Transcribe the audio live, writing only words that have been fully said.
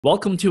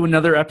Welcome to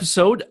another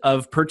episode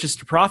of Purchase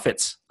to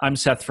Profits. I'm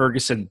Seth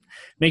Ferguson.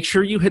 Make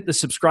sure you hit the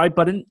subscribe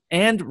button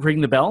and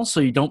ring the bell so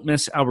you don't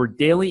miss our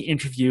daily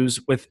interviews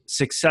with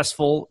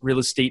successful real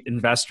estate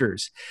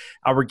investors.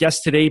 Our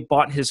guest today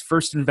bought his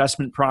first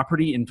investment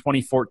property in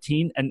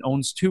 2014 and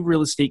owns two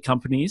real estate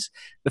companies.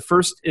 The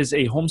first is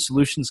a home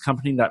solutions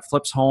company that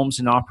flips homes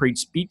and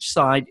operates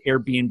beachside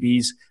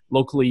Airbnbs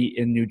locally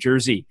in New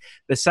Jersey.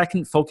 The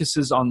second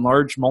focuses on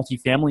large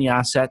multifamily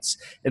assets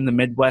in the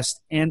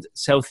Midwest and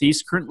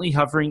Southeast, currently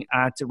hovering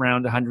at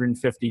around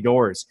 150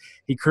 doors.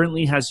 He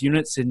currently has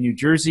units in New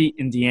Jersey,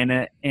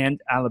 Indiana,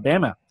 and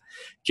Alabama.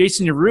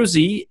 Jason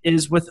Yarusi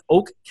is with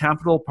Oak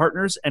Capital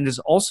Partners and is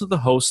also the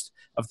host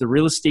of the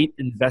Real Estate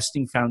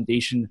Investing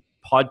Foundation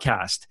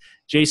podcast.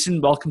 Jason,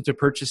 welcome to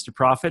Purchase to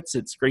Profits.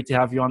 It's great to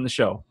have you on the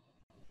show.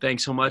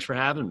 Thanks so much for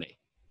having me.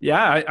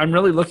 Yeah, I'm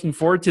really looking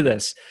forward to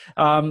this.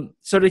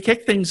 So to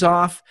kick things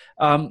off,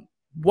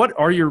 what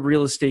are your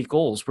real estate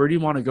goals? Where do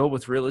you want to go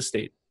with real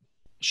estate?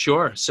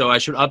 Sure. So I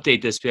should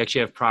update this. We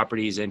actually have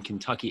properties in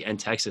Kentucky and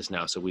Texas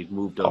now. So we've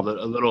moved a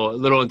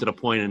little into the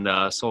point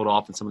and sold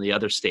off in some of the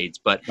other states.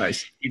 But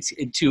nice. It's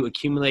to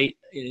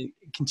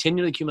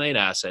continue to accumulate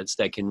assets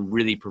that can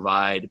really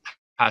provide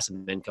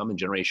passive income and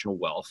generational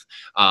wealth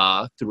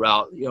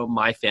throughout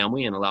my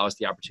family and allow us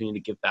the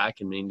opportunity to give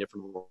back in many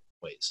different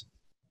ways.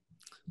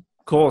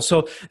 Cool.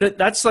 So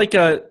that's like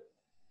a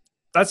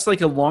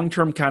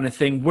long-term kind of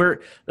thing where,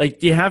 like,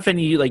 do you have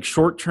any like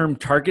short-term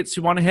targets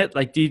you want to hit?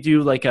 Like, do you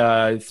do like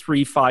a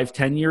 3, 5,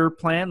 10-year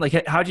plan?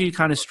 Like, how do you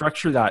kind of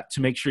structure that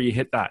to make sure you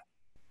hit that?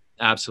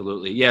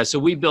 Absolutely. Yeah. So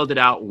we build it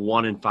out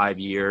 1 and 5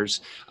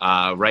 years.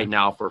 Right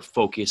now we're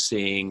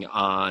focusing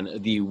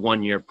on the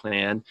 1-year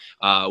plan.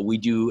 We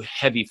do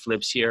heavy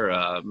flips here,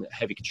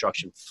 heavy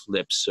construction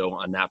flips. So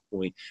on that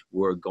point,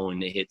 we're going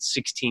to hit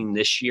 16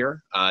 this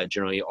year.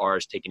 Generally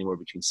ours take anywhere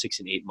between 6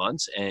 and 8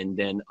 months. And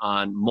then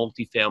on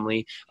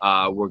multifamily,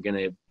 we're going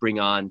to bring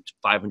on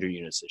 500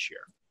 units this year.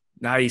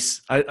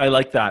 Nice. I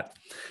like that.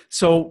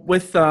 So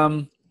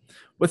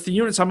with the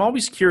units, I'm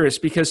always curious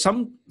because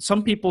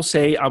some people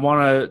say I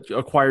want to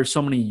acquire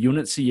so many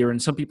units a year,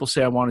 and some people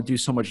say I want to do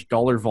so much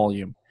dollar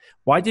volume.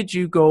 Why did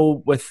you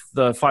go with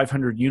the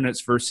 500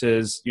 units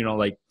versus,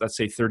 like, let's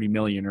say 30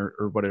 million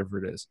or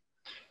whatever it is?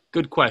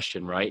 Good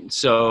question, right?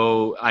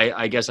 So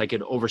I guess I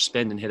could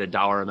overspend and hit a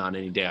dollar amount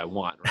any day I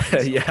want, right? So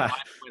Yeah.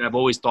 I've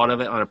always thought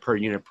of it on a per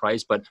unit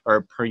price, or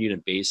a per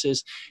unit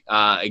basis.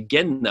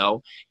 Again,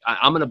 though,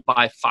 I'm going to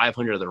buy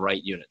 500 of the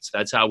right units.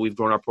 That's how we've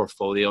grown our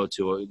portfolio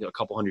to a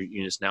couple hundred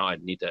units now. I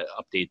need to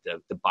update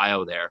the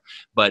bio there,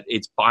 but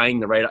it's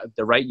buying the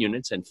right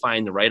units and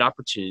finding the right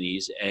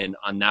opportunities, and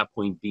on that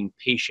point, being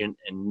patient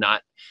and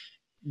not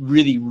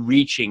really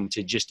reaching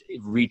to just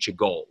reach a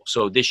goal.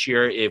 So this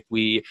year, if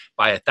we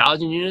buy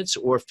 1,000 units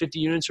or 50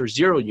 units or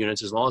 0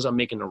 units, as long as I'm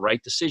making the right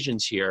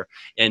decisions here,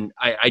 and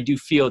I do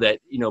feel that,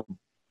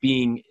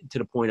 being to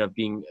the point of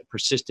being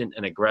persistent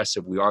and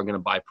aggressive, we are going to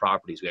buy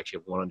properties. We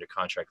actually have one under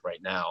contract right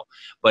now.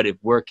 But if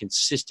we're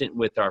consistent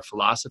with our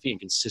philosophy and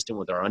consistent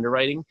with our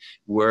underwriting,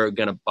 we're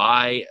going to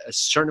buy a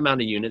certain amount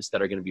of units that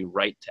are going to be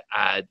right to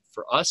add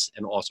for us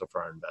and also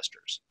for our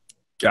investors.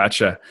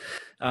 Gotcha.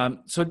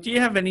 So do you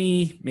have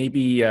any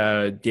maybe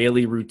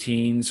daily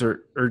routines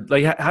or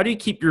like how do you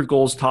keep your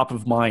goals top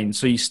of mind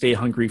so you stay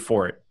hungry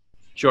for it?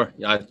 Sure.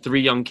 I have 3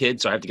 young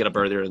kids, so I have to get up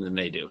earlier than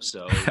they do.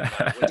 So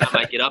when time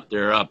I get up,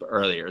 they're up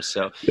earlier.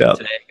 So Yep.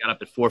 Today I got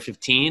up at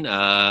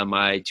 4:15.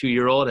 My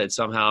 2-year-old had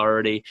somehow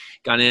already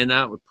gone in and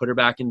out. We put her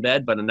back in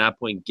bed, but at that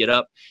point, get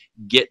up,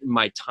 get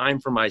my time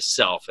for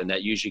myself. And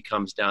that usually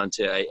comes down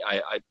to,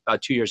 I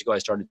about 2 years ago, I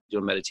started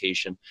doing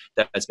meditation.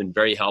 That's been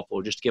very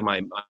helpful, just to give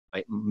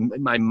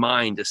my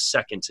mind a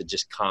second to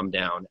just calm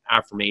down.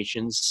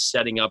 Affirmations,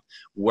 setting up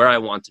where I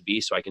want to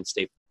be so I can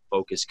stay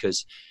focused,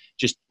 because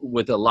just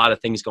with a lot of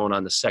things going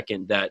on, the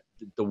second that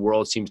the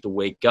world seems to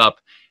wake up,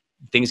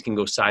 things can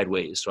go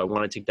sideways. So I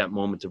want to take that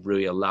moment to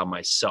really allow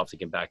myself to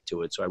get back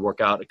to it. So I work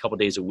out a couple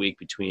days a week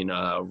between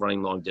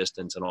running long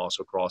distance and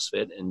also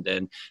CrossFit. And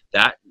then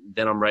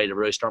I'm ready to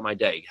really start my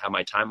day, have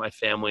my time, my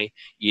family,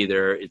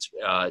 either it's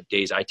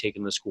days I take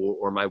them to school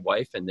or my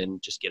wife, and then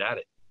just get at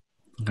it.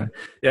 Okay.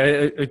 Yeah,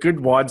 a good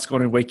WOD's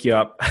going to wake you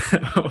up.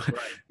 Right.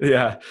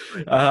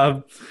 Yeah.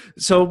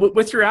 So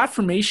with your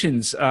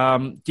affirmations,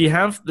 do you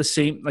have the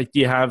same, like, do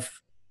you have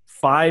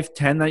 5,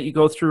 10 that you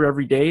go through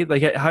every day?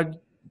 Like,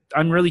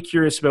 I'm really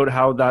curious about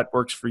how that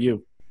works for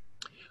you.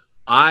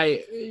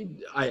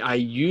 I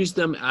use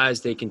them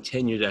as they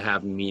continue to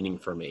have meaning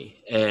for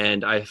me.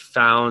 And I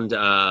found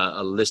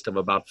a list of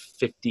about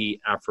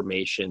 50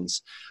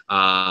 affirmations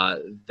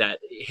that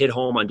hit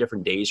home on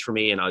different days for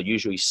me. And I'll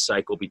usually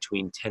cycle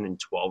between 10 and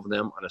 12 of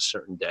them on a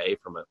certain day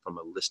from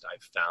a list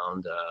I've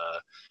found.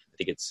 I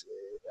think it's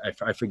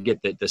I forget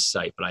the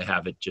site, but I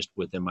have it just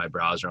within my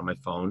browser on my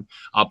phone.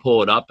 I'll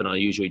pull it up and I'll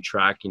usually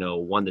track,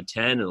 1 to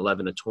 10 and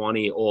 11 to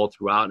 20 all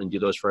throughout and do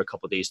those for a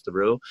couple of days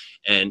through.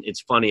 And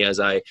it's funny, as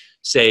I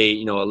say,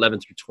 11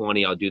 through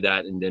 20, I'll do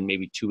that. And then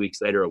maybe 2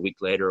 weeks later, a week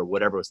later, or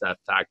whatever was that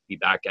fact, be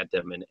back at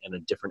them, and a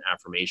different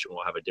affirmation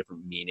will have a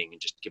different meaning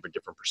and just give a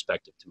different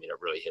perspective to me that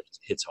really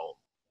hits home.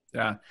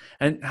 Yeah.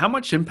 And how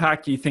much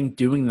impact do you think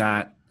doing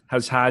that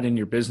has had in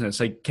your business?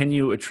 Like, can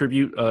you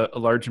attribute a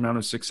large amount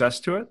of success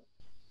to it?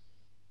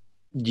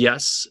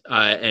 Yes.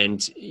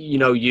 And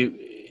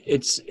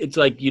it's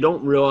like you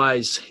don't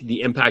realize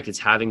the impact it's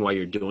having while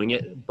you're doing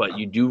it, but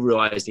you do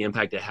realize the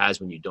impact it has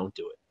when you don't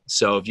do it.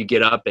 So if you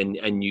get up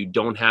and you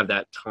don't have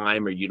that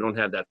time, or you don't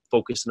have that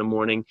focus in the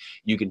morning,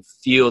 you can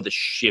feel the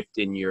shift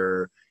in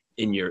your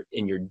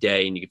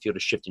day, and you can feel the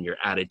shift in your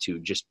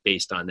attitude just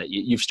based on that.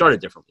 You've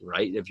started differently,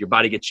 right? If your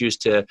body gets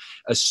used to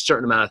a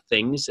certain amount of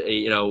things,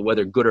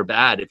 whether good or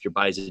bad, if your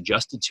body's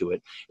adjusted to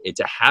it, it's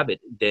a habit.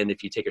 Then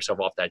if you take yourself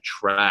off that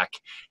track,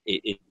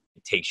 it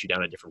takes you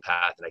down a different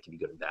path, and that can be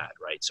good and bad,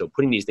 right? So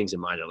putting these things in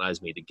mind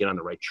allows me to get on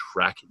the right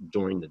track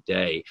during the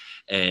day.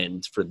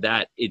 And for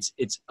that, it's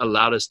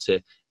allowed us to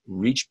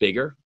reach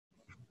bigger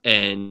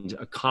and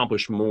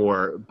accomplish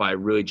more by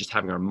really just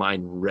having our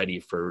mind ready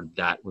for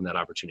that when that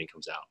opportunity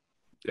comes out.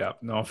 Yeah,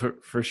 no,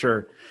 for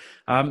sure.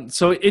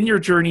 So in your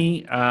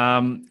journey,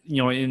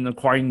 in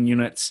acquiring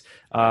units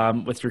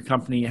with your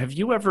company, have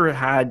you ever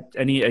had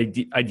any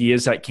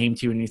ideas that came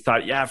to you and you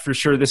thought, yeah, for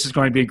sure, this is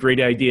going to be a great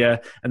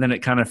idea, and then it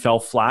kind of fell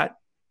flat?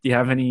 Do you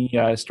have any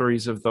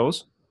stories of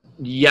those?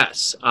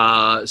 Yes.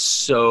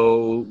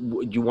 So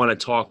you want to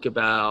talk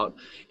about,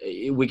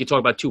 we could talk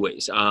about two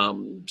ways.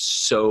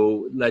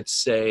 So let's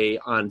say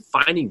on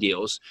finding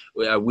deals,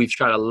 we've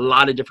tried a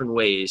lot of different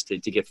ways to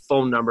get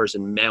phone numbers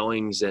and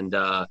mailings,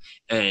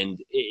 and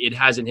it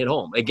hasn't hit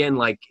home. Again,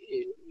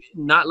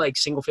 not like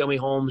single family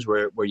homes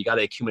where you got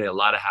to accumulate a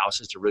lot of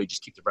houses to really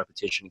just keep the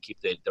repetition and keep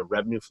the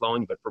revenue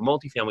flowing. But for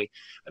multifamily,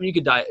 you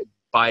could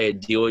buy a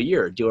deal a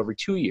year, a deal every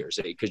 2 years,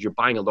 because you're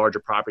buying a larger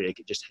property.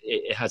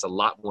 It has a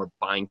lot more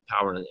buying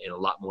power and a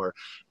lot more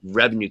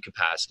revenue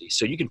capacity.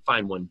 So you can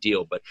find one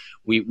deal, but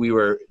we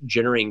were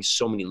generating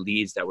so many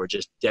leads that were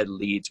just dead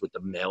leads with the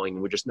mailing,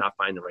 and we're just not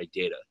finding the right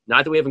data.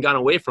 Not that we haven't gone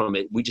away from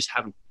it, we just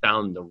haven't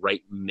found the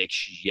right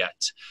mix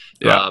yet.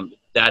 Yeah.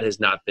 That has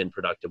not been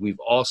productive. We've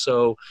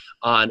also,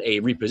 on a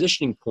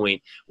repositioning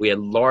point, we had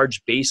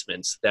large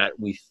basements that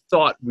we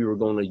thought we were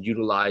going to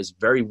utilize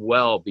very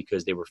well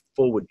because they were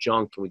full with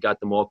junk, and we got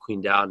them all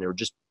cleaned out, and they were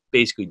just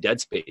basically dead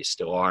space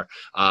still are.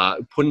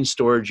 Put in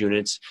storage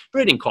units,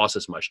 really didn't cost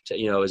us much.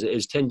 It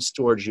was 10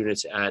 storage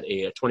units at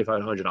a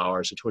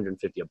 $2,500, so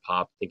 $250 a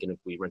pop. Thinking if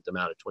we rent them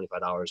out at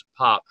 $25 a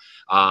pop,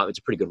 it's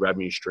a pretty good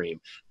revenue stream.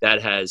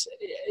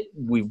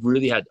 We've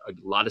really had a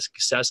lot of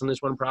success on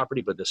this one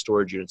property, but the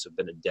storage units have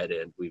been a dead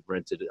end. We've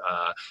rented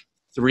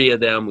 3 of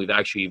them. We've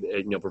actually,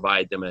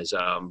 provided them as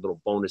little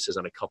bonuses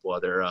on a couple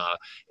other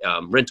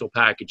rental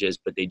packages,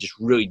 but they just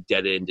really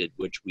dead ended,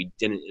 which we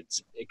didn't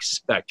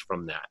expect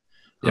from that.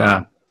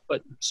 Yeah.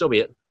 But so be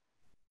it.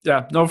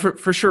 Yeah, no,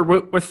 for sure.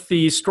 With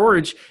the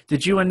storage,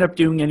 did you end up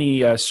doing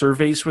any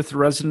surveys with the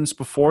residents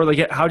before?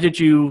 Like, how did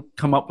you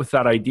come up with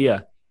that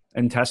idea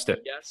and test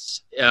it?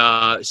 Yes.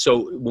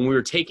 So when we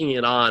were taking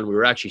it on, we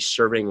were actually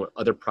surveying what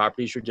other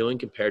properties were doing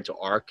compared to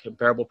our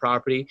comparable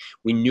property.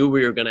 We knew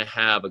we were going to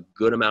have a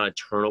good amount of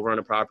turnover on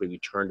the property. We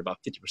turned about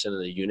 50% of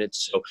the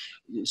units. So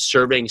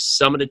surveying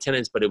some of the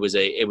tenants, but it was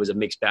a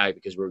mixed bag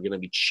because we were going to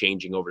be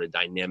changing over the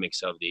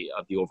dynamics of the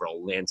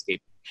overall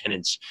landscape.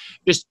 Tenants,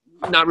 just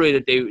not really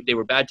that they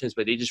were bad tenants,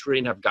 but they just really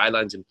didn't have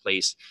guidelines in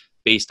place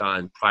based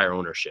on prior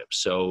ownership.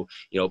 So,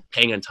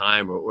 paying on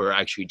time or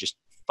actually just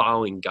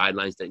following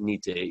guidelines that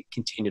need to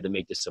continue to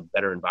make this a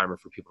better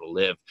environment for people to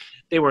live.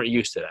 They weren't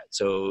used to that.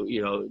 So,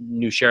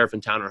 new sheriff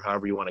in town, or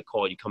however you want to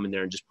call it, you come in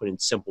there and just put in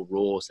simple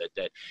rules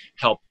that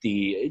help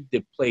the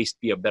place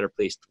be a better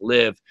place to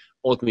live.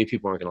 Ultimately,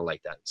 people aren't going to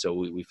like that. So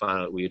we found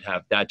out we would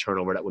have that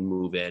turnover that would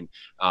move in.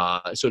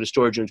 So the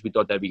storage units, we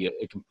thought that'd be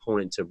a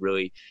component to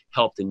really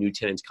help the new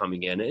tenants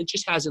coming in. And it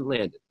just hasn't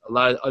landed. A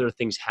lot of other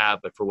things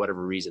have, but for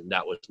whatever reason,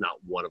 that was not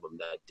one of them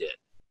that did.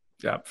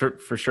 Yeah,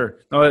 for sure.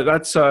 No,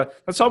 that's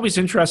always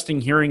interesting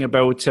hearing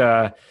about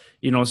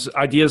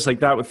ideas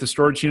like that with the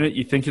storage unit.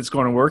 You think it's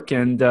going to work,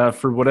 and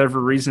for whatever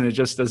reason, it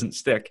just doesn't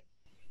stick.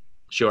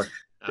 Sure,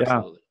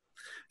 absolutely. Yeah.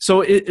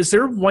 So, is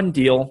there one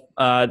deal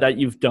that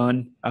you've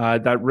done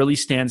that really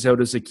stands out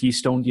as a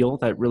keystone deal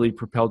that really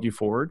propelled you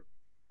forward?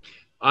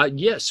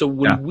 Yeah. So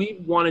when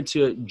we wanted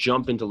to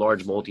jump into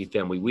large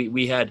multifamily,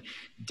 we had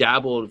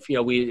dabbled,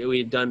 we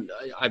had done,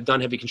 I've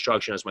done heavy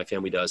construction as my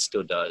family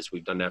still does.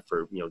 We've done that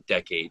for,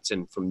 decades.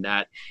 And from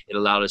that, it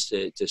allowed us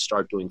to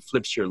start doing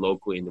flips here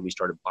locally. And then we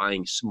started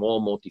buying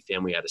small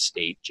multifamily out of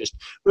state, just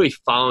really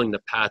following the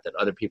path that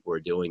other people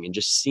were doing and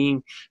just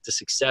seeing the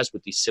success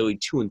with these silly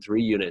 2 and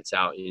 3 units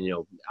out in,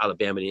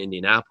 Alabama and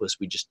Indianapolis.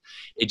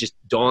 It just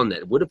dawned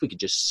that what if we could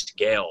just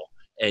scale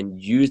and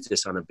use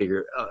this on a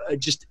bigger,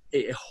 just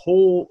a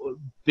whole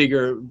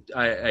bigger,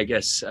 I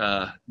guess,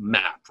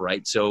 map,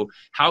 right? So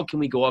how can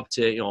we go up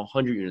to,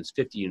 100 units,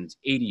 50 units,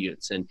 80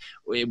 units? And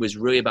it was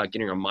really about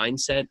getting our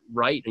mindset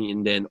right,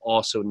 and then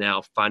also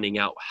now finding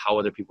out how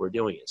other people are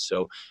doing it.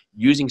 So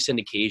using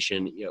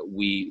syndication,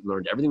 we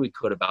learned everything we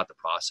could about the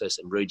process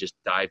and really just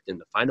dived in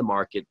to find a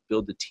market,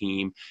 build the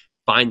team,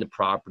 find the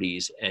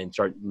properties, and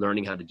start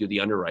learning how to do the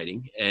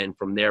underwriting. And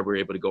from there, we were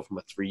able to go from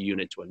a 3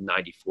 unit to a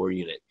 94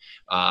 unit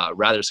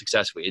rather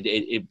successfully.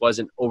 It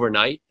wasn't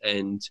overnight,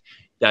 and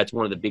that's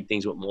one of the big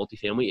things with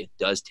multifamily. It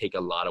does take a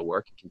lot of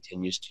work and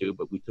continues to,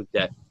 but we took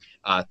that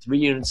 3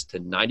 units to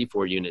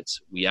 94 units.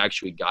 We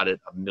actually got it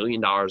 $1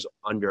 million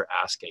under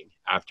asking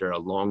after a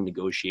long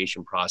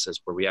negotiation process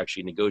where we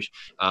actually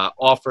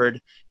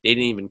offered. They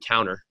didn't even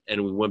counter,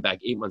 and we went back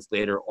 8 months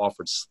later,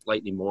 offered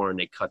slightly more, and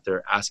they cut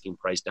their asking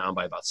price down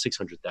by about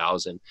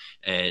 $600,000.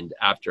 And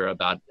after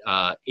about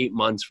 8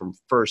 months from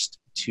first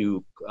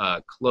to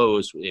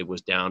close, it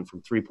was down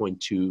from 3.2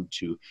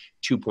 to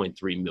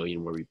 2.3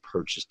 million where we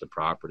purchased the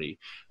property.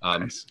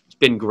 Nice. It's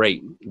been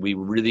great. We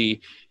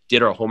really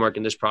did our homework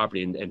in this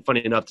property. And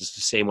funny enough, this is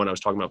the same one I was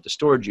talking about with the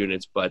storage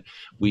units, but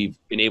we've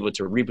been able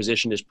to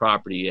reposition this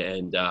property,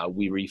 and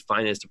we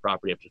refinanced the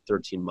property after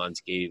 13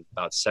 months, gave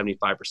about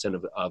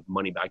 75% of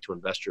money back to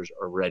investors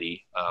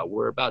already.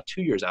 We're about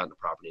 2 years out in the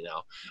property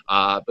now.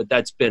 But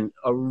that's been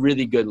a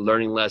really good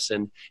learning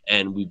lesson,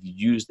 and we've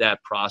used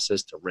that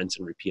process to rinse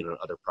and repeat on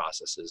other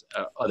processes,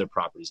 other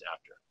properties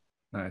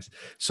after. Nice.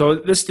 So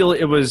this deal,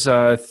 it was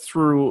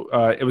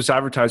it was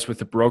advertised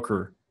with a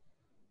broker.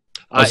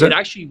 It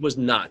actually was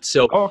not.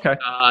 So, okay.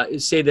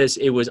 Say this,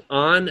 it was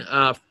on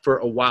for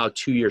a while,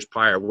 2 years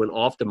prior, went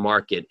off the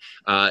market.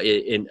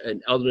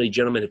 An elderly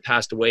gentleman had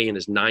passed away in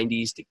his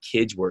 90s. The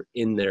kids were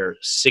in their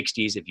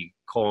 60s, if you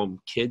call them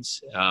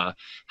kids.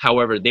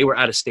 However, they were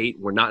out of state,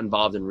 were not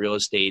involved in real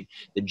estate.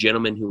 The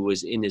gentleman who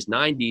was in his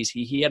 90s,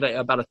 he had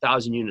about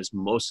 1,000 units.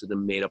 Most of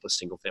them made up of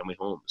single family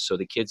homes. So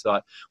the kids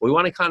thought, well, we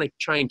want to kind of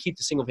try and keep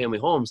the single family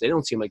homes. They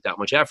don't seem like that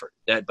much effort.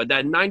 But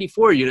that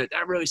 94 unit,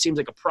 that really seems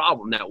like a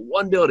problem. That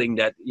one building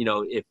that,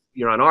 if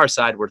you're on our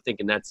side, we're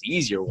thinking that's the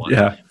easier one.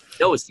 Yeah.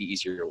 No, it's the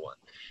easier one.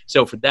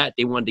 So for that,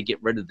 they wanted to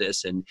get rid of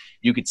this, and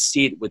you could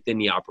see it within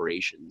the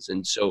operations.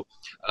 And so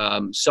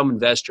some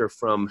investor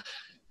from,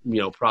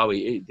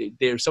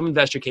 some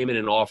investor came in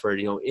and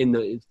offered, in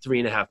the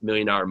 $3.5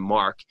 million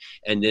mark,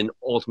 and then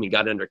ultimately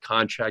got under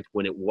contract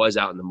when it was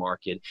out in the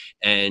market.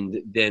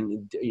 And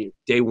then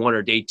day one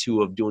or day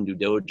two of doing due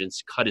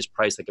diligence, cut his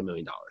price like $1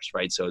 million,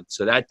 right? So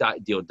that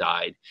deal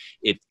died.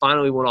 It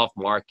finally went off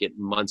market.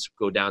 Months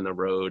go down the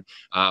road.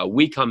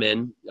 We come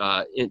in,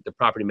 the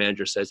property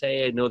manager says,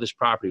 hey, I know this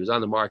property was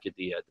on the market.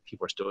 The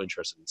people are still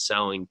interested in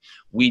selling.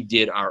 We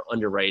did our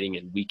underwriting,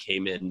 and we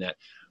came in that,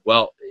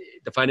 well,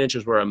 the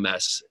financials were a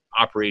mess.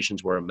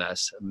 Operations were a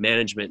mess.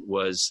 Management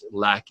was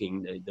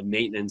lacking. The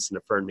maintenance and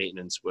deferred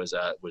maintenance was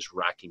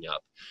racking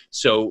up.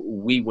 So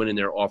we went in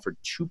there, offered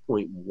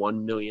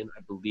 2.1 million,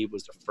 I believe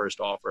was the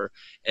first offer.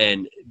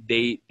 And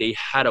they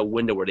had a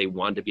window where they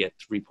wanted to be at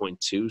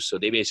 3.2. So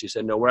they basically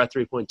said, no, we're at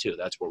 3.2.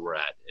 That's where we're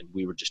at. And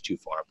we were just too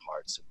far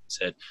apart. So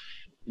said,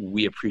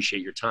 we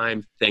appreciate your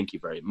time. Thank you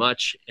very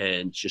much.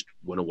 And just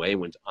went away,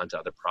 went on to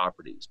other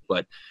properties.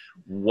 But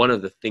one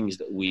of the things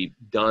that we've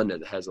done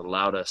that has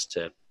allowed us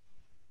to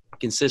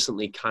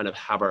consistently kind of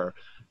have our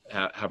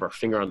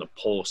finger on the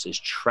pulse is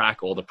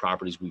track all the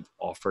properties we've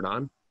offered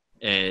on.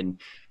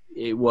 And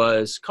it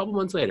was a couple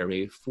months later,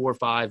 maybe 4,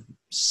 5,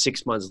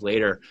 6 months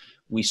later,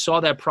 we saw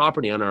that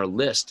property on our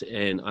list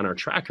and on our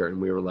tracker, and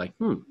we were like,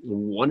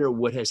 wonder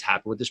what has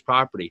happened with this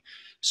property.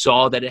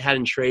 Saw that it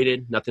hadn't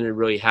traded, nothing had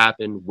really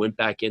happened, went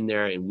back in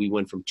there, and we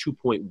went from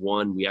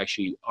 2.1, we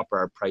actually upped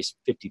our price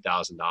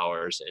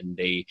 $50,000, and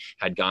they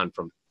had gone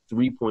from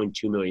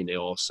 3.2 million, they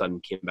all of a sudden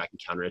came back and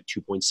countered at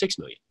 2.6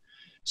 million.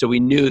 So we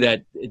knew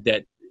that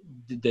the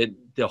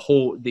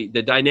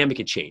dynamic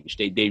had changed.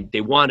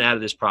 They want out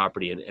of this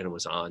property, and it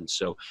was on.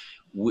 So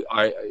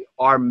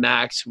our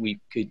max, we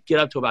could get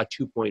up to about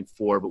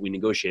 2.4, but we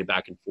negotiated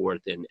back and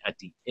forth. And at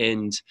the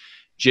end,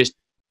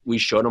 we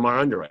showed them our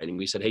underwriting.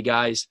 We said, hey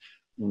guys,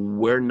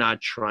 we're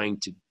not trying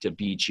to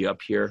beat you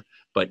up here,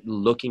 but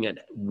looking at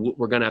what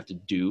we're going to have to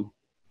do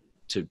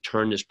to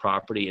turn this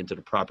property into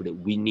the property that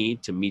we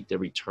need to meet the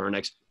return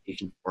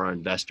expectation for our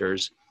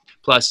investors.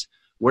 Plus,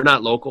 we're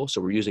not local,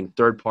 so we're using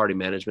third-party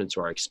management,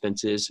 so our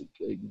expenses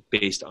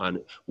based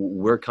on what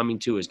we're coming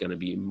to is going to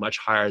be much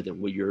higher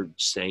than what you're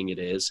saying it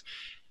is.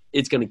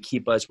 It's going to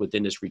keep us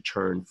within this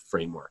return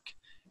framework.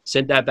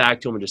 Sent that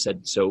back to them and just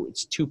said, so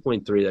it's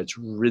 2.3. That's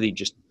really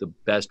just the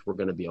best we're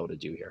going to be able to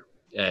do here.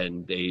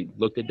 And they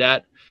looked at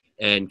that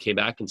and came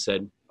back and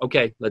said,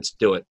 okay, let's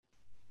do it.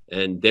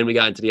 And then we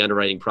got into the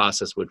underwriting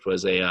process, which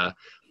was a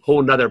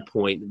whole nother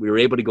point. We were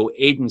able to go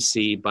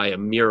agency by a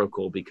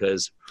miracle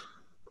because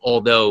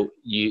although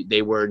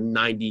they were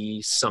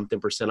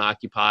 90-something%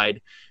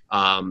 occupied,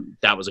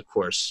 that was, of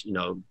course,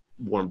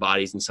 warm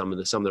bodies in some of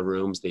the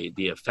rooms. The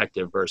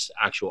effective versus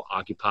actual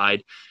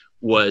occupied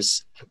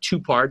was 2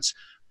 parts.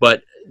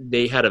 but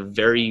they had a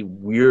very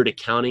weird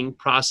accounting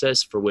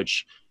process for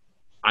which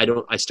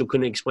I still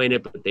couldn't explain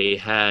it, but they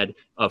had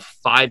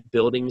 5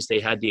 buildings. They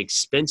had the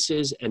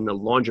expenses and the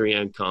laundry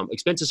income,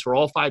 expenses for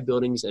all 5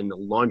 buildings and the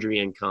laundry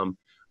income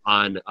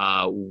on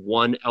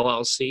one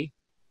LLC.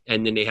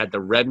 And then they had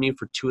the revenue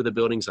for 2 of the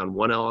buildings on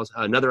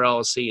another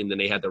LLC. And then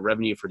they had the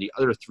revenue for the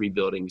other 3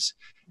 buildings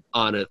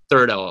on a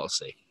third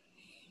LLC.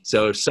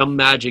 So some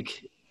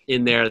magic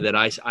in there that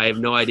I have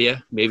no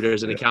idea. Maybe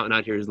there's an accountant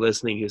out here who's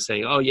listening who's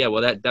saying, oh yeah,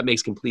 well that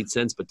makes complete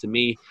sense. But to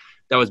me,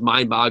 that was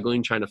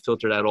mind-boggling trying to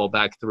filter that all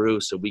back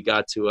through. So we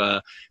got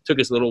to took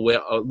us a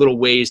little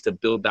ways to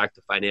build back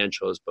the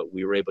financials, but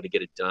we were able to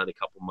get it done a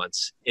couple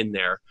months in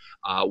there.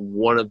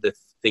 One of the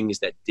things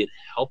that did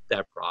help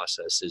that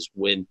process is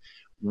when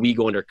we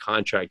go under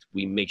contract,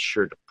 we make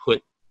sure to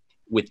put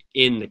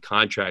within the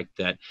contract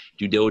that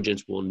due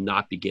diligence will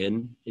not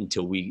begin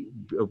until we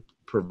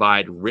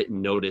provide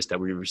written notice that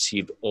we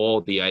received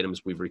all the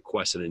items we've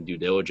requested in due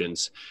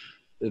diligence.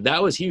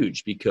 That was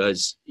huge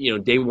because,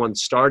 day one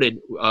started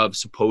of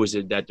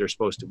supposed that they're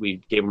supposed to,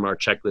 we gave them our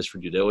checklist for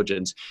due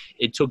diligence.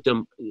 It took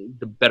them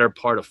the better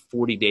part of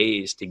 40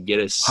 days to get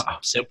us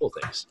simple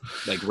things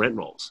like rent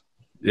rolls.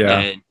 Yeah.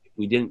 And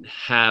we didn't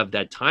have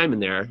that time in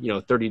there,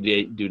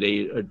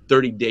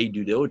 30-day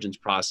due diligence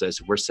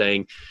process. We're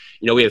saying,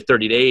 we have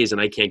 30 days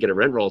and I can't get a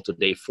rent roll till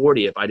day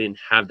 40. If I didn't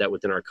have that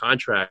within our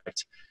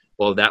contract,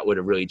 well, that would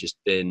have really just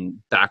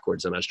been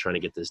backwards on us trying to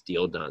get this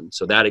deal done.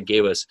 So that it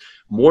gave us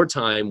more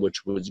time,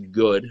 which was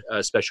good,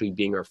 especially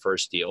being our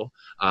first deal.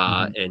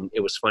 And it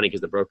was funny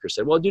because the broker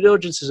said, well, due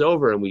diligence is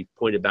over. And we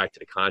pointed back to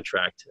the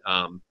contract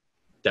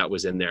that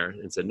was in there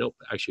and said, nope,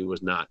 actually it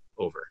was not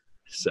over.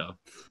 So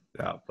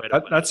yeah,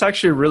 that's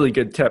actually a really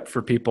good tip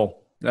for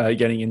people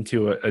getting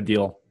into a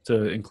deal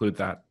to include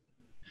that.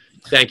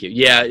 Thank you.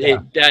 Yeah.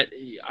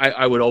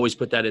 I would always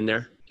put that in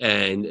there.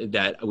 And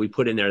that we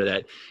put in there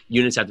that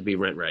units have to be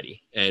rent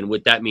ready. And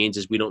what that means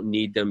is we don't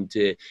need them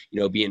to,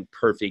 be in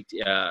perfect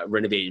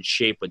renovated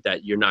shape, but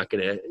that you're not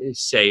going to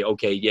say,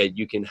 okay, yeah,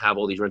 you can have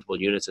all these rentable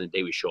units and the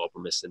day we show up,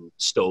 we're missing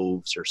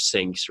stoves or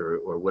sinks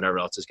or whatever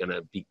else is going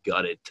to be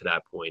gutted to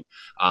that point.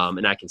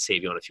 And that can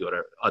save you on a few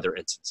other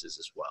instances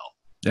as well.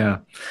 Yeah.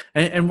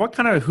 And what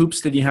kind of hoops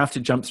did you have to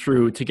jump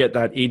through to get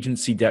that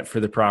agency debt for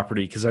the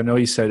property? Because I know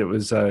you said it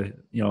was,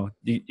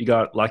 you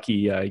got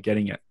lucky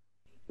getting it.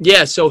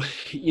 Yeah. So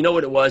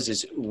what it was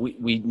is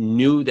we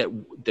knew that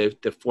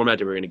the format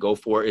that we were going to go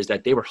for is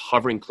that they were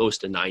hovering close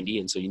to 90.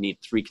 And so you need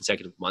 3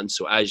 consecutive months.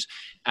 So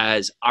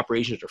as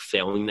operations are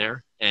failing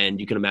there,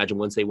 and you can imagine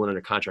once they went under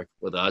contract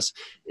with us,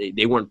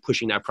 they weren't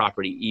pushing that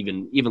property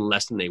even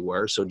less than they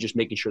were. So just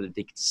making sure that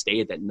they could stay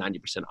at that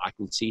 90%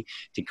 occupancy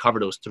to cover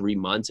those 3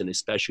 months. And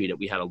especially that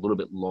we had a little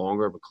bit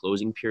longer of a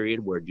closing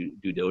period where due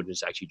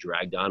diligence actually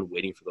dragged on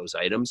waiting for those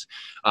items.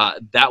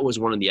 That was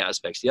one of the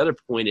aspects. The other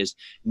point is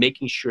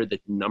making sure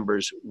that the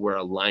numbers were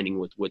aligning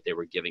with what they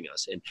were giving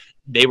us. And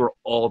they were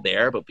all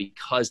there, but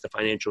because the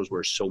financials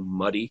were so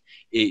muddy,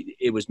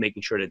 it was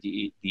making sure that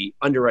the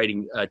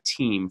underwriting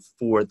team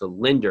for the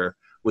lender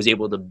was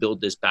able to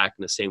build this back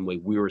in the same way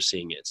we were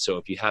seeing it. So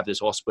if you have this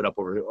all split up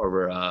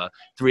over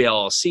 3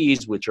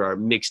 LLCs, which are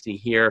mixed in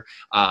here,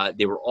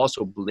 they were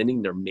also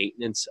blending their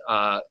maintenance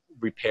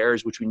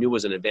repairs, which we knew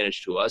was an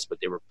advantage to us, but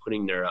they were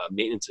putting their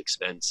maintenance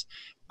expense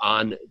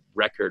on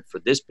record for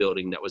this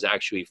building that was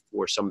actually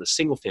for some of the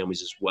single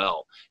families as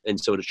well. And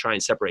so to try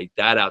and separate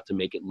that out to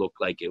make it look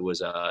like it was,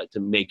 to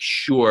make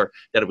sure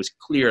that it was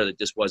clear that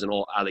this wasn't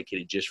all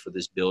allocated just for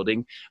this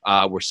building,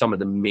 were some of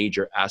the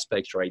major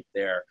aspects right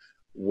there.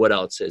 What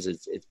else is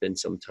it's been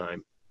some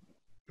time,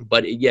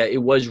 but yeah, it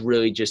was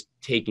really just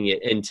taking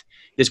it. And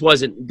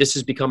this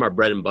has become our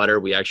bread and butter.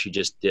 We actually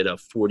just did a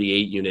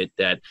 48 unit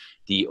that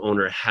the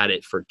owner had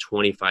it for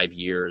 25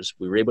 years.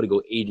 We were able to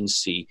go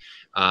agency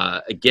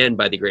again,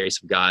 by the grace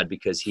of God,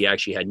 because he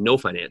actually had no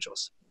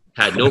financials,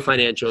 had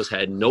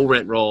no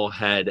rent roll,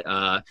 had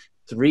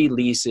 3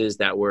 leases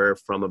that were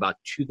from about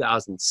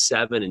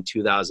 2007 and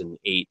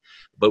 2008,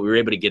 but we were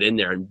able to get in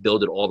there and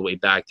build it all the way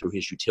back through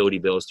his utility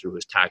bills, through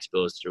his tax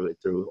bills,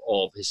 through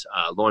all of his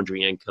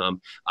laundry income,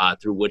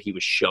 through what he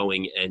was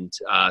showing, and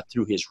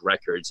through his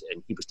records.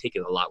 And he was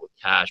taking a lot with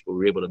cash, but we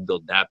were able to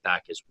build that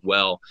back as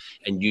well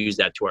and use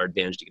that to our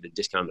advantage to get a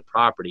discount on the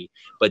property.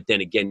 But then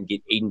again,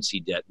 get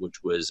agency debt,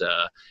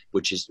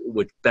 which is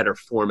better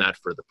format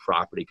for the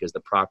property because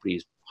the property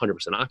is 100%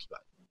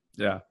 occupied.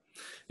 Yeah.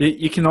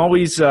 You can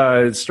always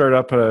start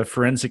up a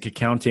forensic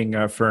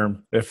accounting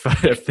firm if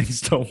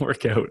things don't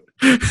work out.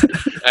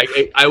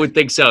 I would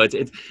think so.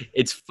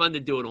 It's fun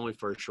to do it only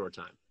for a short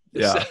time.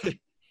 Yeah,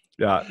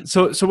 yeah.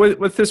 So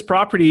with this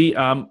property,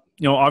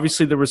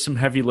 obviously there was some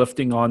heavy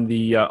lifting on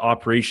the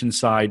operation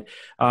side.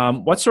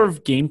 What sort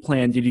of game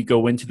plan did you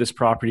go into this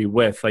property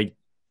with? Like,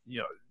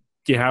 do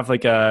you have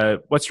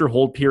what's your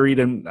hold period,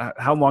 and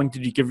how long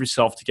did you give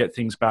yourself to get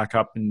things back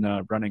up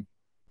and running?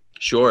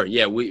 Sure.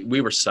 Yeah,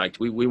 we were psyched.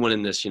 We went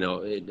in this,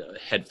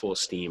 head full of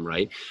steam,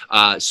 right?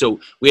 So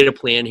we had a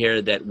plan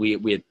here that we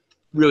had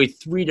really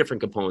three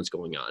different components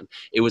going on.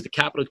 It was the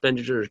capital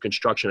expenditures,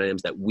 construction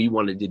items that we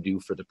wanted to do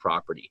for the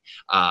property.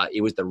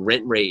 It was the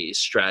rent raise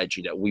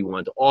strategy that we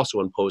wanted to also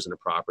impose on the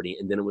property.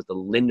 And then it was the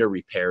lender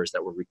repairs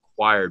that were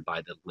required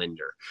by the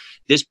lender.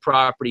 This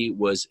property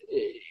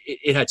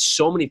it had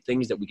so many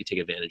things that we could take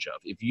advantage of.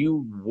 If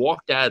you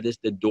walked out of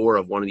the door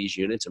of one of these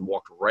units and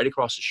walked right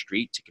across the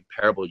street to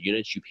comparable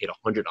units, you paid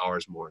 $100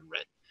 more in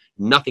rent.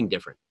 Nothing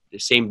different. The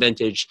same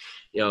vintage,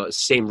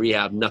 same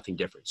rehab, nothing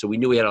different. So we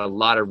knew we had a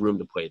lot of room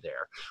to play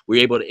there. We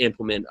were able to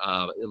implement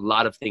a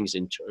lot of things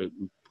in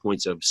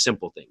points of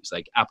simple things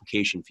like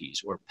application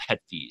fees or pet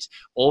fees.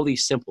 All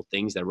these simple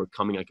things that were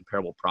coming on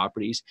comparable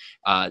properties,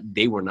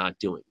 they were not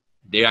doing.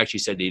 They actually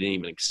said they didn't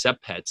even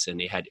accept pets, and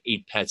they had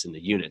 8 pets in the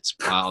units.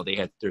 While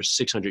there's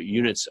 600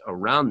 units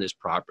around this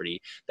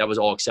property that was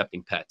all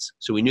accepting pets.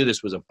 So we knew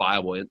this was a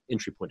viable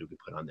entry point that we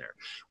put on there.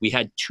 We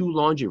had 2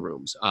 laundry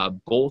rooms.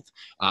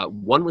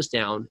 One was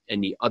down,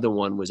 and the other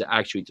one was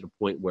actually to the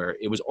point where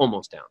it was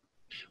almost down.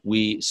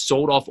 We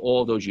sold off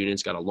all of those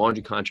units, got a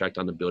laundry contract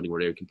on the building where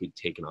they were completely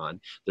taken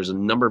on. There's a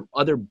number of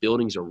other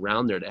buildings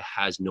around there that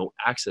has no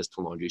access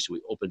to laundry, so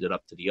we opened it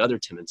up to the other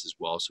tenants as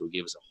well, so it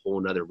gave us a whole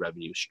nother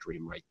revenue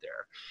stream right there.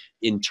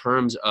 In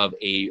terms of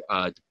a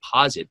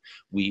deposit,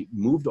 we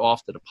moved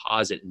off the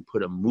deposit and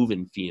put a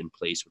move-in fee in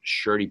place with a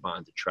surety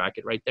bond to track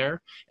it right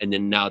there, and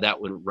then now that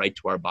went right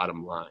to our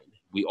bottom line.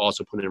 We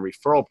also put in a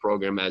referral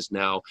program as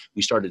now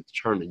we started to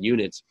turn the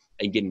units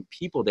and getting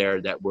people there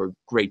that were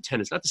great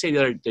tenants. Not to say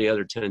the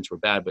other tenants were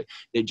bad, but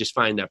they just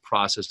find that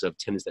process of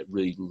tenants that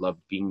really loved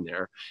being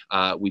there.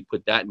 We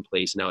put that in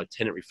place. Now a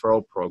tenant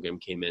referral program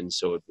came in.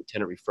 So if the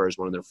tenant refers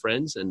one of their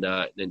friends and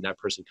then that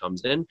person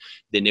comes in,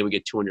 then they would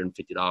get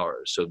 $250.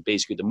 So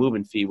basically the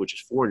move-in fee, which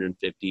is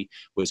 $450,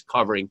 was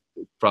covering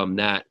from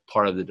that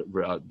part of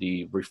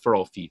the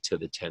referral fee to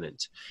the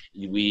tenant.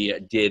 We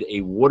did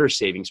a water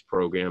savings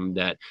program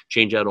that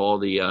changed out all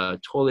the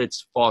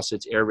toilets,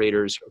 faucets,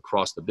 aerators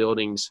across the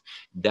buildings.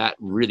 That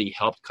really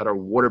helped cut our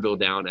water bill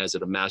down as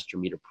at a master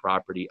meter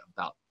property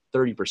about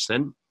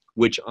 30%,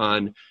 which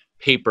on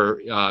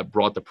paper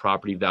brought the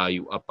property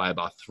value up by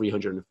about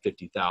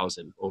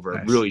 $350,000 over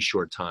a really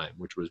short time,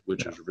 which was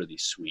really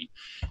sweet.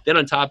 Then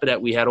on top of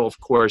that, we had, of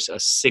course, a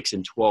 6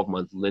 and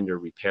 12-month lender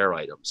repair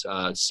items,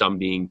 some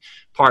being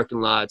parking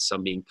lots,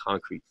 some being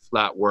concrete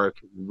flat work,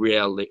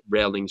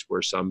 railings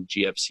were some,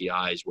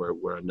 GFCIs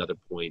were another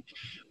point.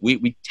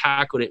 We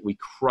tackled it. We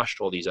crushed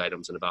all these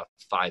items in about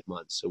 5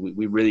 months. So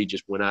we really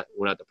just went at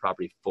the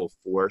property full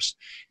force.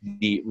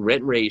 The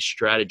rent raise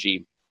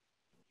strategy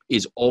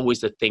is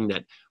always the thing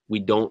that we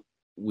don't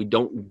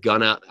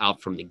gun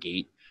out from the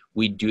gate.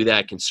 We do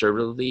that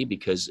conservatively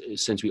because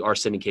since we are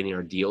syndicating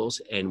our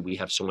deals and we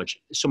have so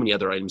many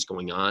other items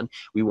going on,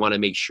 we want to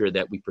make sure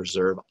that we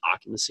preserve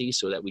occupancy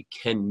so that we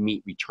can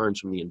meet returns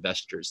from the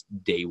investors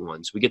day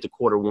one. So we get to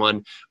quarter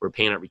 1, we're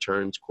paying out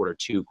returns, quarter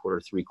 2, quarter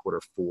 3,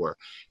 quarter 4.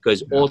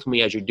 Because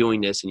ultimately, as you're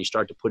doing this and you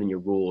start to put in your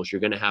rules,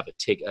 you're going to have an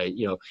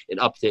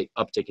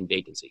uptick in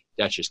vacancy.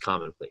 That's just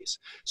commonplace.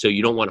 So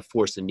you don't want to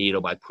force the needle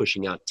by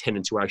pushing out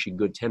tenants who are actually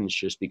good tenants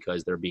just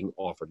because they're being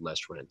offered less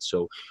rent.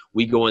 So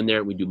we go in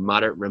there, we do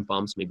moderate rent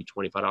bumps, maybe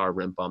 $25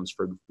 rent bumps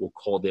we'll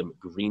call them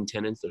green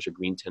tenants. Those are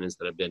green tenants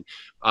that have been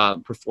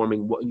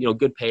performing,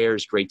 good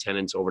payers, great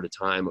tenants over the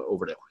time,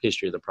 over the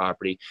history of the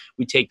property.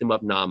 We take them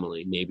up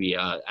nominally, maybe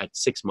at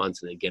 6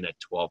 months and again at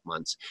 12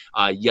 months.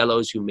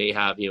 Yellows who may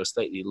have,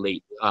 slightly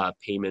late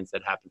payments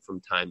that happen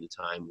from time to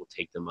time, we'll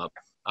take them up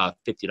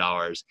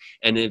 $50.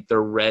 And if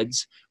they're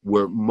reds,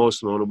 we're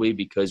most notably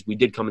because we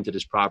did come into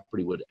this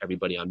property with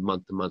everybody on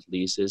month-to-month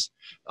leases.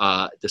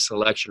 The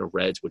selection of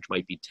reds, which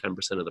might be 10%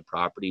 of the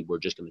property, we're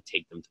just going to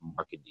take them to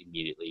market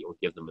immediately or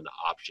give them an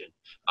option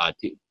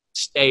to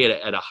stay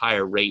at a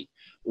higher rate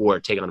or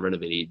take on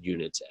renovated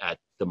units at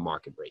the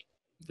market rate.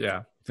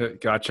 Yeah,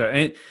 gotcha.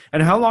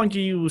 And how long do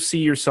you see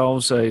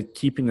yourselves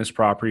keeping this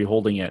property,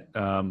 holding it?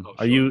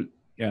 Are you?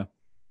 Yeah.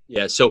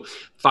 Yeah, so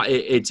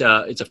it's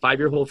a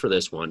 5-year hold for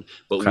this one,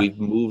 but we've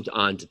moved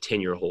on to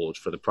 10-year holds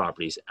for the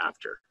properties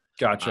after.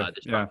 Gotcha.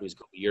 This property was a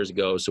couple years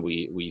ago, so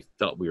we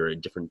felt we were at a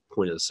different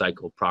point of the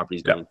cycle.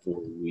 Properties going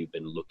forward, we've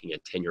been looking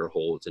at 10-year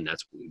holds, and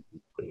that's what we've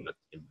been putting up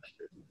to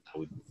investors. How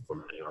we've been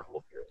formatting our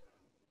hold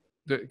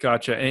period.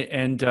 Gotcha.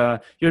 And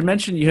you had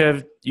mentioned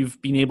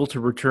you've been able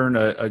to return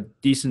a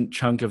decent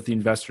chunk of the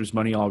investors'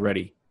 money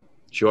already.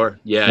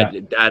 Sure. Yeah.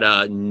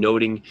 That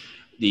noting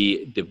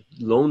the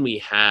loan we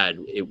had,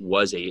 it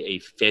was a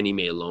Fannie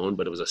Mae loan,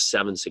 but it was a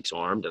 7/6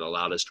 ARM that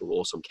allowed us to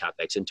roll some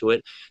CapEx into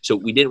it. So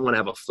we didn't want to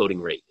have a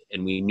floating rate.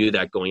 And we knew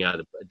that going out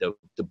of the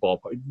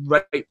ballpark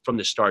right from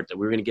the start that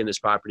we were going to get in this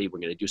property, we're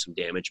going to do some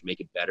damage,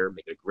 make it better,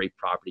 make it a great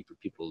property for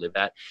people to live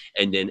at.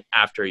 And then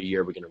after a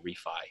year, we're going to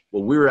refi.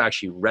 Well, we were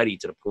actually ready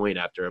to the point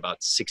after about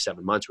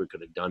 6-7 months, we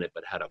could have done it,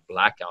 but had a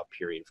blackout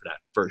period for that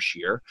first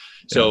year.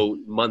 So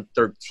month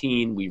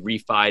 13, we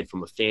refied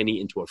from a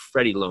Fannie into a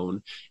Freddie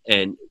loan.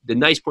 And the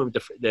nice point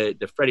with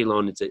the Freddie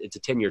loan, it's a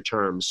 10-year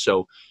term.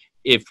 So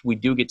if we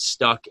do get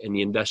stuck and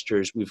the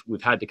investors,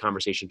 we've had the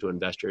conversation to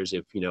investors,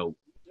 if,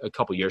 a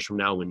couple of years from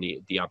now when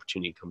the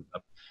opportunity comes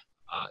up,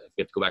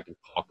 We have to go back and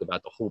talk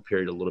about the whole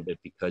period a little bit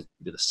because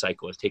the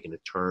cycle has taken a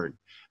turn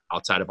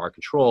outside of our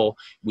control.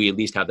 We at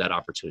least have that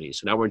opportunity.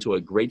 So now we're into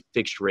a great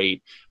fixed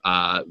rate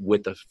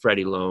with a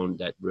Freddie loan,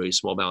 that really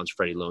small balance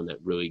Freddie loan that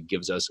really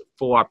gives us a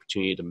full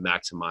opportunity to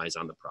maximize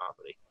on the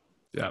property.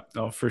 Yeah,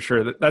 no, for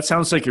sure. That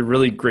sounds like a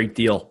really great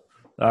deal.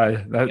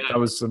 That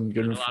was some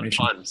good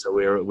information. A lot of fun. So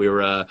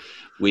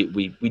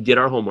we did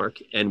our homework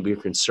and we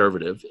were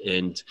conservative.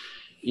 And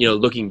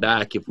looking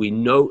back, if we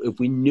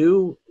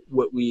knew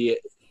what we,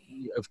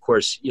 of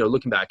course,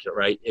 looking back,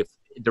 right, if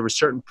there were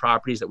certain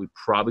properties that we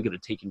probably could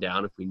have taken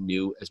down if we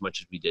knew as much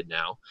as we did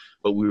now,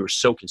 but we were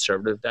so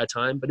conservative at that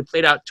time. But it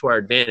played out to our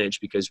advantage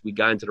because we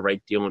got into the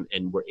right deal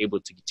and were able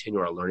to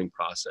continue our learning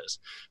process.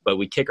 But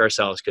we kick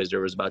ourselves because there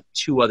was about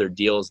 2 other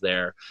deals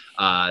there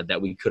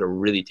that we could have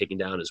really taken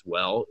down as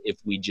well if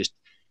we just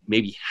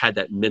maybe had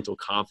that mental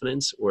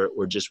confidence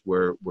or just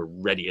were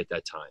ready at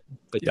that time.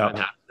 But time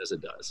happens as it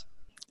does.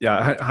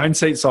 Yeah,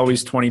 hindsight's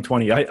always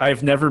 20/20.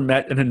 I've never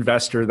met an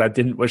investor that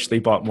didn't wish they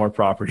bought more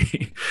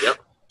property. Yep.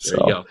 There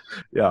you go.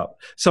 Yeah.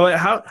 So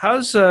how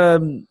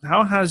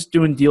has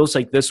doing deals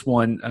like this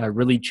one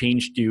really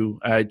changed your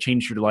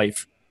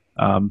life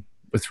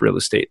with real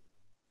estate?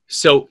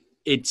 So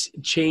it's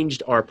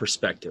changed our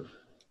perspective,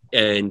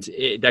 and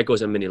that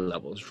goes on many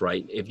levels,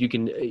 right? If you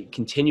can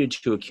continue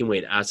to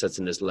accumulate assets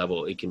in this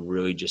level, it can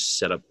really just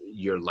set up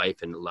your life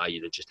and allow you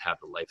to just have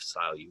the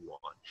lifestyle you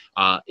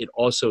want. It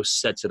also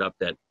sets it up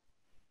that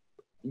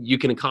you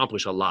can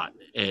accomplish a lot,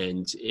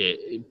 and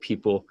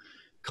people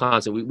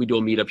constantly, we do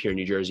a meetup here in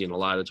New Jersey, and a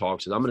lot of the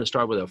talks is I'm going to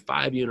start with a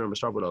 5-unit, I'm going to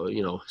start with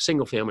a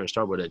single family, I'm going to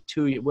start with a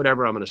 2,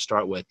 whatever I'm going to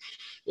start with,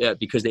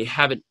 because they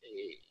haven't,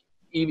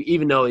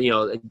 even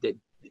though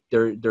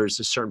there's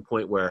a certain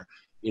point where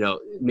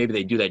maybe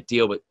they do that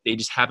deal, but they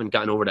just haven't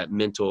gotten over that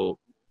mental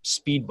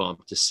speed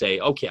bump to say,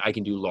 okay, I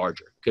can do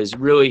larger. Because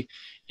really,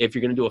 if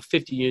you're going to do a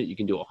 50 unit, you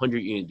can do a 100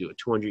 unit, do a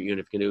 200 unit.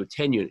 If you're going to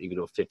do a 10 unit, you can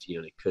do a 50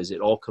 unit, because it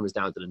all comes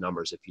down to the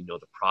numbers if you know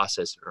the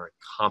process and are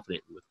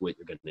confident with what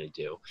you're going to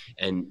do.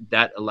 And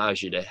that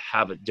allows you to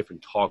have a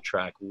different talk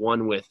track,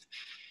 one with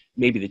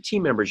maybe the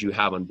team members you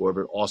have on board,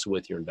 but also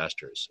with your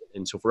investors.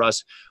 And so for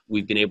us,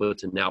 we've been able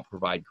to now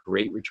provide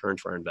great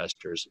returns for our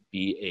investors,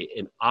 be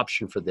an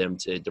option for them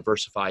to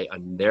diversify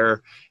on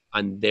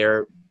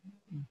their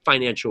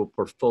financial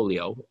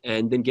portfolio,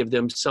 and then give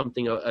them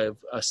something of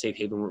a safe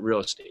haven with real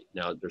estate.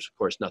 Now, there's of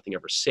course nothing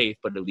ever safe,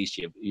 but at least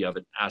you have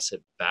an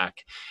asset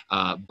back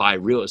by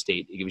real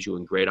estate. It gives you a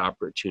great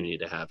opportunity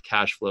to have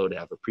cash flow, to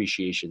have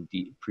appreciation,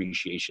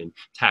 depreciation,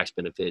 tax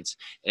benefits,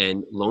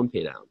 and loan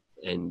pay down.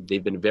 And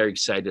they've been very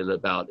excited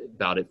about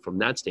it from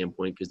that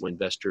standpoint, because the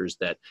investors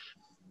that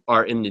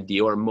are in the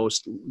deal are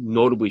most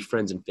notably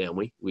friends and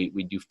family. We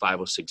do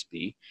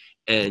 506B,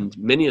 and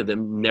many of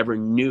them never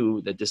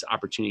knew that this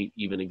opportunity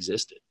even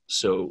existed.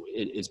 So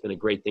it's been a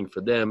great thing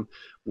for them,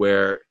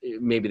 where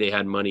maybe they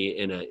had money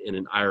in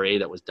an IRA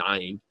that was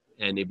dying,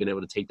 and they've been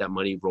able to take that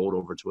money, rolled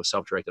over to a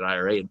self-directed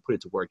IRA, and put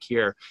it to work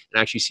here,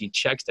 and actually see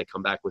checks that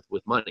come back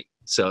with money.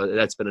 So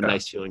that's been a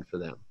nice feeling for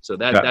them. So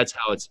that's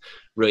how it's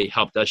really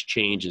helped us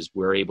change, is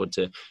we're able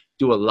to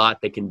do a lot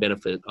that can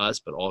benefit us,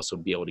 but also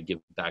be able to give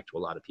back to a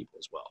lot of people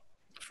as well.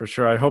 For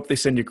sure. I hope they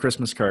send you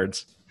Christmas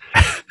cards.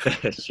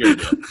 Sure.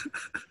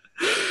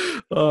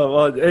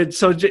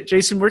 So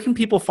Jason, where can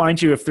people find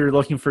you if they're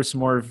looking for some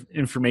more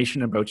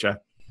information about you?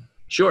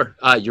 Sure.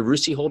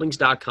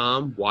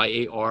 YarusiHoldings.com,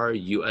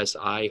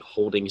 YARUSI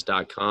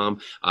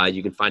Holdings.com.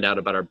 You can find out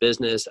about our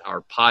business,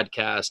 our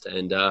podcast,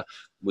 and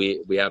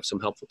we have some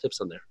helpful tips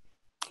on there.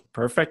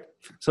 Perfect.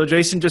 So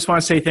Jason, just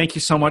want to say thank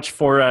you so much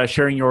for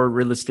sharing your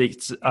real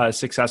estate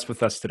success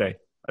with us today.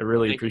 I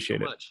really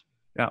appreciate it. Much.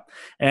 Yeah.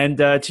 And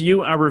to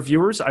you, our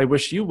viewers, I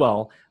wish you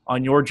well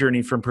on your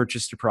journey from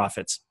purchase to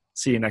profits.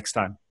 See you next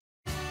time.